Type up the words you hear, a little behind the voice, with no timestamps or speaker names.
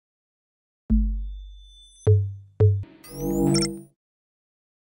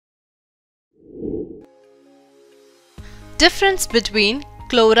difference between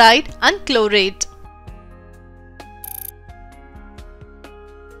chloride and chlorate.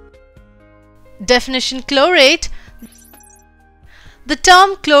 Definition: chlorate. The term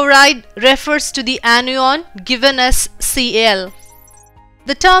chloride refers to the anion given as Cl.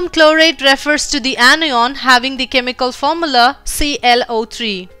 The term chlorate refers to the anion having the chemical formula ClO3.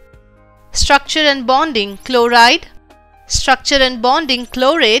 Structure and bonding: chloride. Structure and bonding: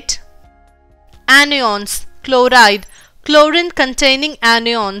 chlorate. Anions: chloride, chlorine containing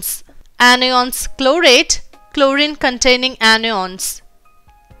anions. Anions: chlorate, chlorine containing anions.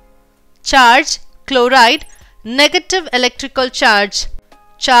 Charge: chloride, negative electrical charge.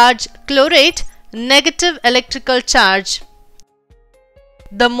 Charge: chlorate, negative electrical charge.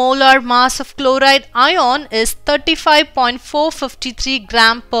 The molar mass of chloride ion is 35.453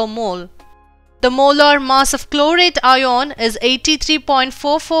 gram per mole. The molar mass of chlorate ion is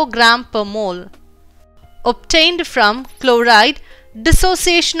 83.44 gram per mole. Obtained from chloride: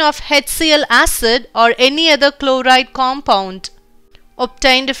 dissociation of HCl acid or any other chloride compound.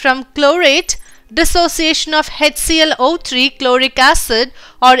 Obtained from chlorate: dissociation of HClO3 chloric acid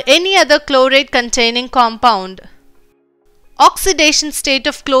or any other chlorate containing compound. Oxidation state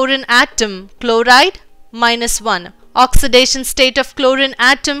of chlorine atom: chloride -1. Oxidation state of chlorine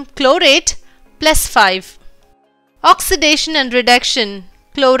atom: chlorate +5. Oxidation and reduction: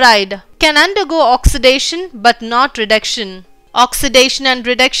 chloride can undergo oxidation but not reduction. Oxidation and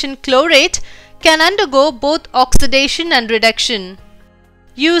reduction: chlorate can undergo both oxidation and reduction.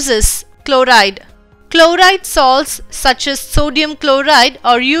 Uses: chloride. Chloride salts such as sodium chloride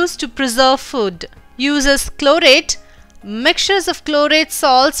are used to preserve food. Uses: chlorate. Mixtures of chlorate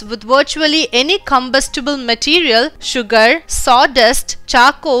salts with virtually any combustible material, sugar, sawdust,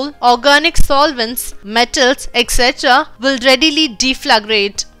 charcoal, organic solvents, metals, etc. will readily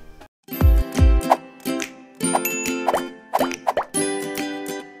deflagrate.